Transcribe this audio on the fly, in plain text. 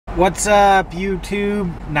What's up,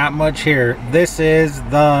 YouTube? Not much here. This is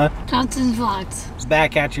the Johnson's Vlogs.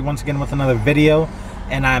 Back at you once again with another video,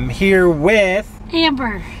 and I'm here with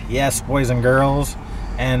Amber. Yes, boys and girls.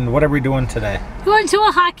 And what are we doing today? Going to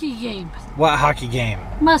a hockey game. What hockey game?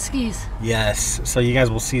 Muskies. Yes. So you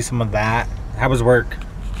guys will see some of that. How was work?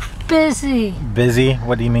 Busy. Busy?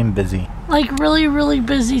 What do you mean busy? Like really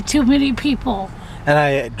busy. Too many people. And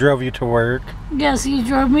I drove you to work. Yes, you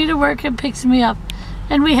drove me to work and picked me up.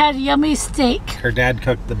 And we had yummy steak. Her dad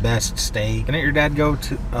cooked the best steak. Didn't your dad go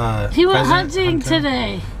to he went hunting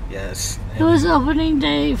today. Yes. It was opening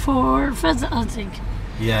day for pheasant hunting.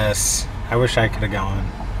 Yes. I wish I could have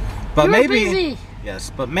gone. But You were maybe busy.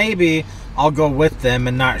 Yes, but maybe I'll go with them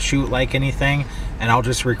and not shoot like anything, and I'll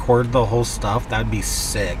just record the whole stuff. That'd be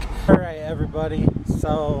sick. Alright everybody,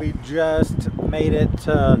 so we just made it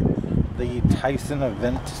to the Tyson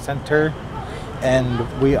Event Center,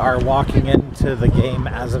 and we are walking into the game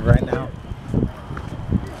as of right now.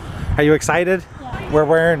 Are you excited? Yeah. We're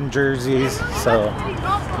wearing jerseys, so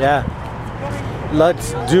yeah.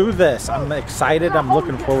 Let's do this. I'm excited. I'm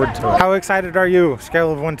looking forward to it. How excited are you?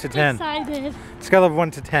 Scale of 1 to 10. Excited. Scale of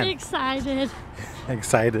 1 to 10. Excited.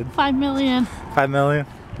 Excited. 5 million. 5 million?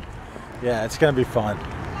 Yeah, it's gonna be fun.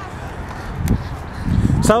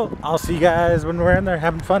 So, I'll see you guys when we're in there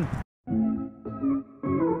having fun.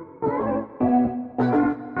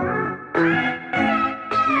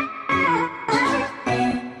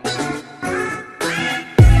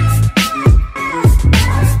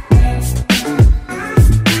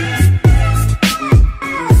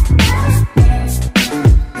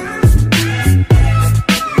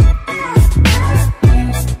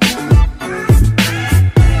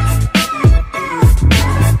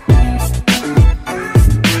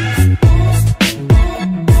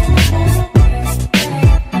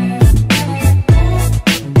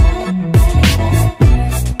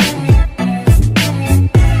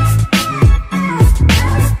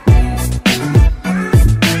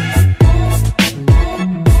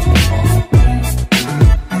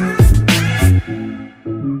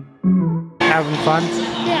 Having fun?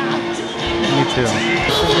 Yeah. Me too.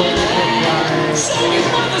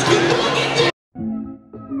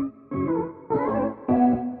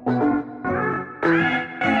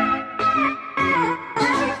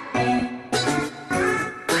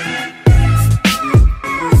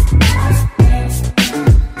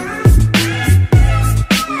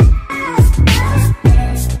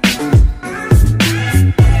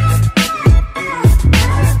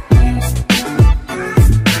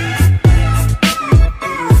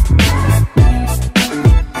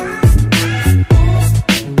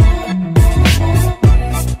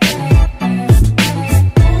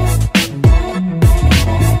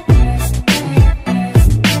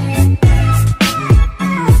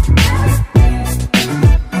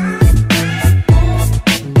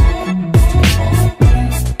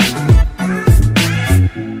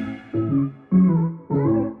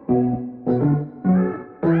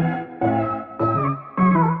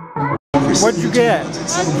 What'd you get? 2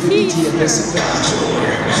 minutes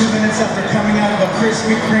after coming out of a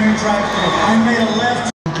Krispy Kreme drive-thru, I made a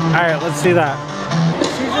left. Alright, let's see that.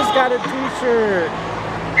 She just got a t-shirt.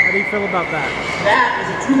 How do you feel about that? That is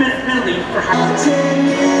a 2-minute penalty for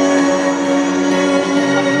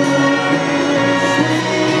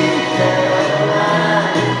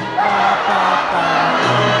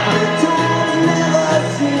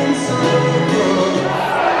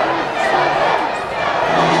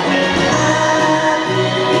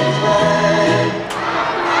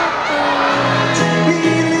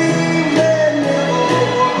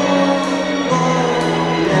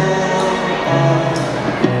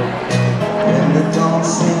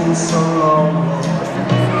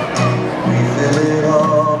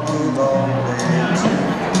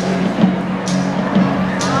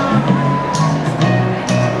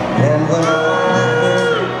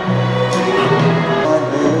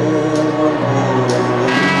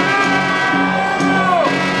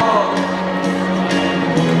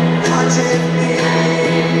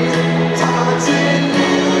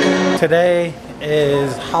Today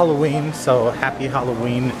is Halloween, so happy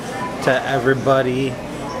Halloween to everybody.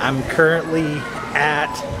 I'm currently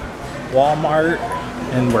at Walmart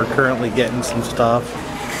and we're currently getting some stuff.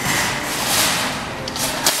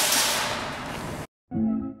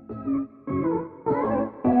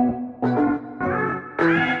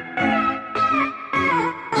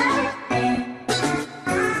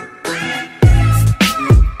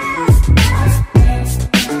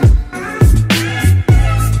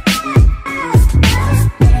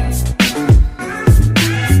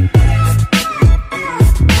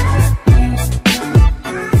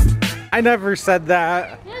 I never said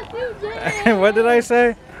that. Yes, You did. What did I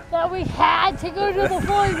say? That we had to go to the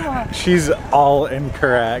flooring one. She's all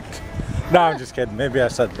incorrect. No, I'm just kidding. Maybe I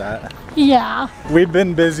said that. Yeah. We've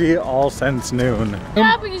been busy all since noon.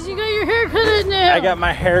 Yeah, because you got your hair cut in there. I got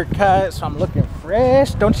my hair cut, so I'm looking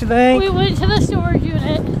fresh, don't you think? We went to the storage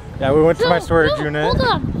unit. Yeah, we went to my storage unit.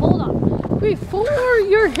 Hold on. Before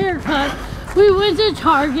your haircut, we went to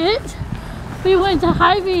Target. We went to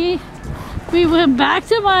Hy-Vee. We went back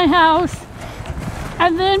to my house.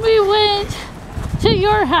 And then we went to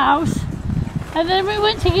your house. And then we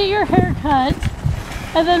went to get your hair cut.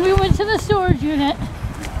 And then we went to the storage unit.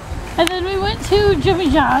 And then we went to Jimmy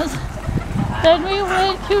John's. Then we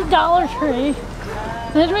went to Dollar Tree.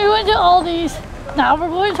 Then we went to Aldi's. Now we're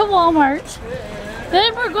going to Walmart.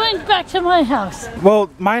 Then we're going back to my house. Well,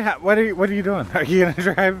 what are you doing? Are you gonna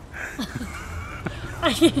drive?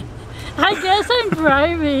 I guess I'm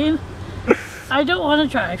driving. I don't want to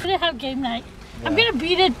drive. I'm gonna have game night. Yeah. I'm gonna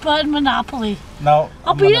beat his butt in Monopoly. No.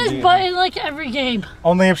 I'll beat his butt in like every game.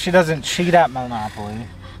 Only if she doesn't cheat at Monopoly.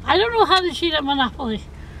 I don't know how to cheat at Monopoly.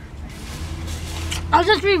 I'll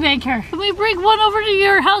just remake her. Can we bring one over to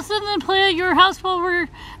your house and then play at your house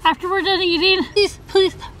after we're done eating? Please,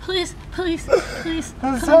 please, please, please, please.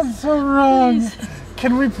 That sounds so wrong. Please.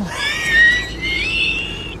 Can we play?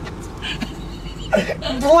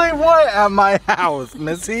 Play what at my house,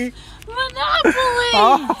 Missy? Monopoly!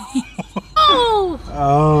 Oh. No!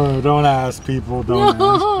 Oh, don't ask people, don't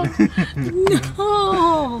ask.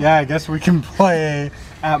 No! Yeah, I guess we can play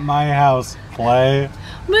at my house. Play?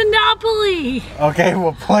 Monopoly! Okay,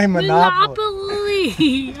 we'll play Monopoly.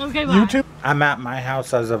 Okay, bye. YouTube? I'm at my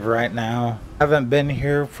house as of right now. I haven't been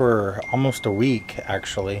here for almost a week,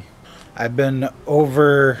 actually. I've been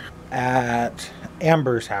over at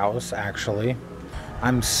Amber's house, actually.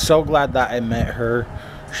 I'm so glad that I met her.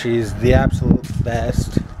 She's the absolute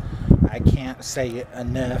best. I can't say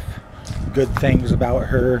enough good things about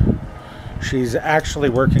her. She's actually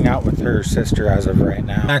working out with her sister as of right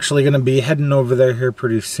now. I'm actually gonna be heading over there here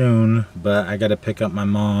pretty soon, but I gotta pick up my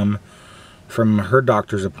mom from her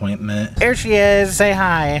doctor's appointment. There she is, say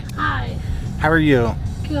hi. Hi. How are you?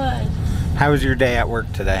 Good. How was your day at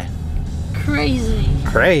work today? Crazy.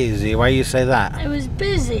 Crazy, why you say that? I was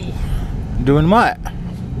busy. Doing what?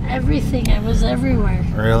 Everything, I was everywhere.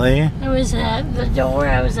 Really? I was at the door,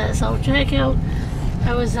 I was at self-checkout,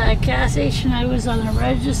 I was at a gas station, I was on the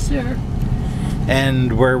register.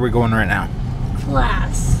 And where are we going right now?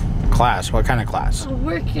 Class. Class? What kind of class? A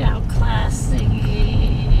workout class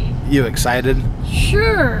thingy. You excited?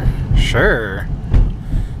 Sure. Sure.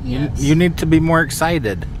 Yes. You need to be more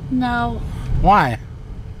excited. No. Why?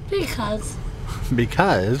 Because.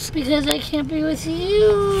 Because? Because I can't be with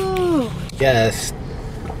you. Yes.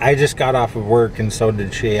 I just got off of work and so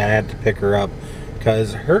did she. I had to pick her up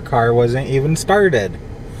because her car wasn't even started.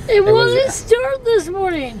 It wasn't started this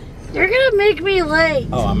morning. You're gonna make me late.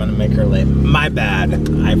 Oh, I'm gonna make her late. My bad.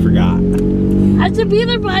 I forgot. I have to be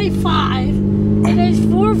there by 5 and it's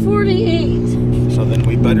 4:48. So then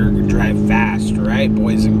we better drive fast, right,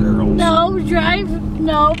 boys and girls? No,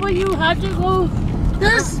 but you have to go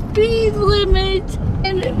the speed limit.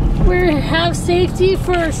 And we have safety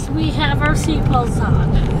first. We have our seatbelts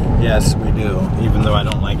on. Yes, we do, even though I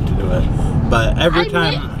don't like to do it. But every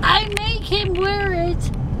time... I make him wear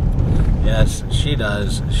it. Yes, she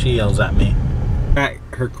does. She yells at me. At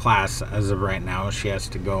her class, as of right now, she has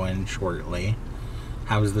to go in shortly.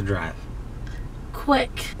 How's the drive?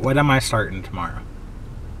 Quick. What am I starting tomorrow?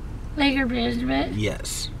 Anger management?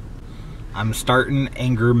 Yes. I'm starting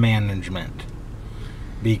anger management.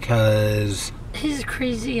 Because... his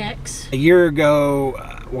crazy ex. A year ago,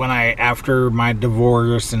 after my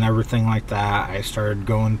divorce and everything like that, I started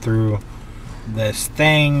going through this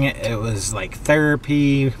thing. It was like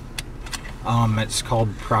therapy. It's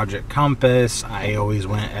called Project Compass. I always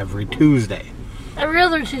went every Tuesday. Every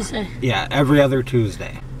other Tuesday? Yeah, every other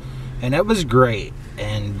Tuesday. And it was great.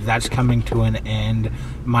 And that's coming to an end.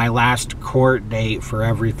 My last court date for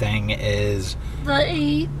everything is... the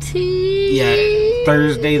 18th? Yeah,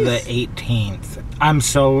 Thursday the 18th. I'm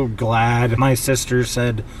so glad. My sister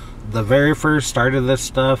said the very first start of this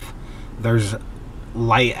stuff, there's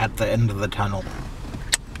light at the end of the tunnel.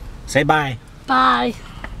 Say bye. Bye.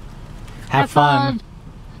 Have fun.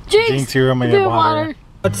 Jinx, you ruined my water.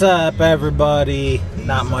 What's up, everybody?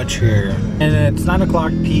 Not much here. And it's 9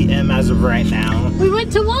 o'clock p.m. as of right now. We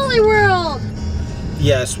went to Wally World.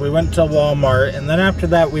 Yes, we went to Walmart, and then after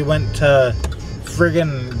that we went to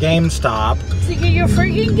friggin' GameStop. To get your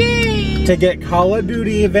friggin' game. To get Call of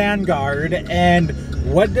Duty Vanguard, and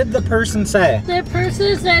what did the person say? The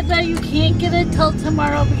person said that you can't get it till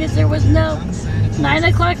tomorrow because there was no 9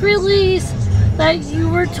 o'clock release. that you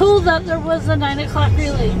were told that there was a 9 o'clock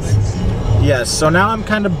release. Yes, so now I'm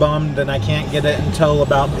kind of bummed and I can't get it until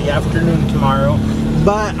about the afternoon tomorrow.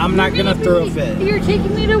 But I'm not gonna throw a fit. You're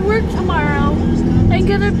taking me to work tomorrow and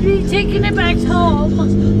gonna be taking it back home.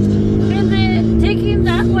 And then taking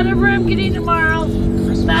that, whatever I'm getting tomorrow,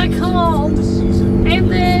 back home. And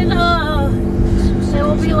then it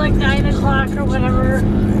will be like 9 o'clock or whatever.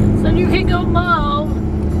 Then you can go mow,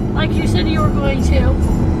 like you said you were going to.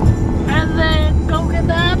 And then go get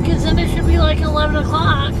that, because then it should be like 11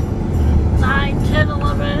 o'clock. 9, 10,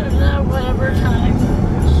 11, whatever time.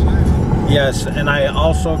 Yes, and I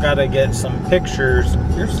also gotta get some pictures.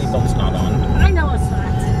 Your seatbelt's not on. I know it's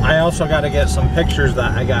not. I also gotta get some pictures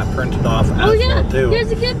that I got printed off as well too.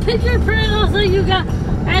 There's a good picture printed off that you got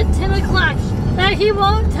at 10 o'clock. That he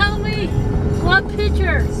won't tell me what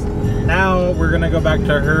pictures. Now we're gonna go back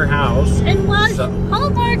to her house. And watch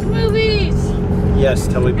Hallmark movies. Yes,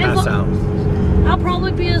 till we pass out. I'll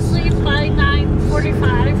probably be asleep by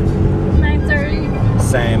 9:45,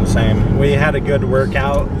 9:30. Same. We had a good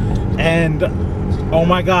workout. And oh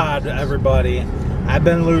my God, everybody, I've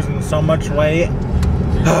been losing so much weight.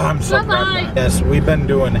 Oh, I'm so proud of that. Yes, we've been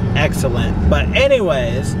doing excellent. But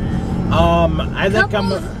anyways, I think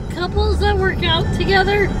couples that work out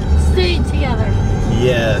together stay together.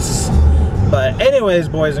 Yes. But anyways,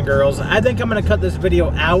 boys and girls, I think I'm gonna cut this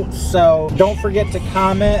video out. So don't forget to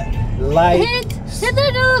comment, like, hit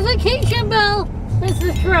the notification bell and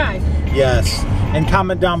subscribe. Yes, and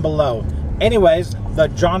comment down below. Anyways, the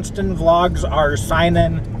Johnston Vlogs are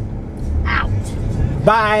signing out.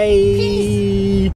 Bye. Peace.